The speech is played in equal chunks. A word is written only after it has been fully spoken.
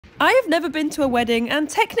I have never been to a wedding, and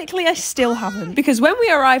technically I still haven't, because when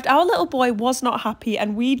we arrived, our little boy was not happy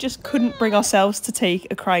and we just couldn't bring ourselves to take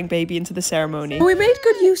a crying baby into the ceremony. But we made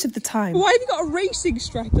good use of the time. Why have you got a racing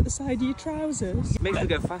stripe at the side of your trousers? It makes me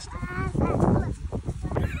go faster.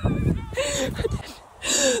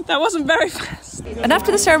 That wasn't very fast. And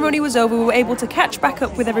after the ceremony was over, we were able to catch back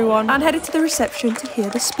up with everyone and headed to the reception to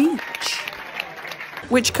hear the speech,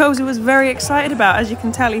 which Cozy was very excited about. As you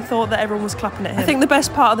can tell, he thought that everyone was clapping at him. I think the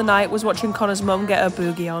best part of the night was watching Connor's mum get her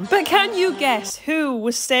boogie on. But can you guess who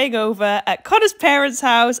was staying over at Connor's parents'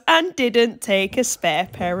 house and didn't take a spare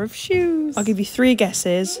pair of shoes? I'll give you 3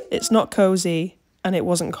 guesses. It's not Cozy, and it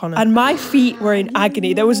wasn't Connor. And my feet were in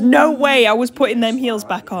agony. There was no way I was putting them heels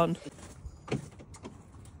back on.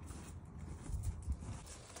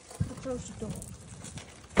 Close the door.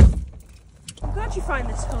 I'm glad you find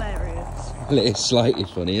this hilarious. Well, it is slightly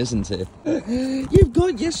funny, isn't it? You've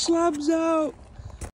got your slabs out.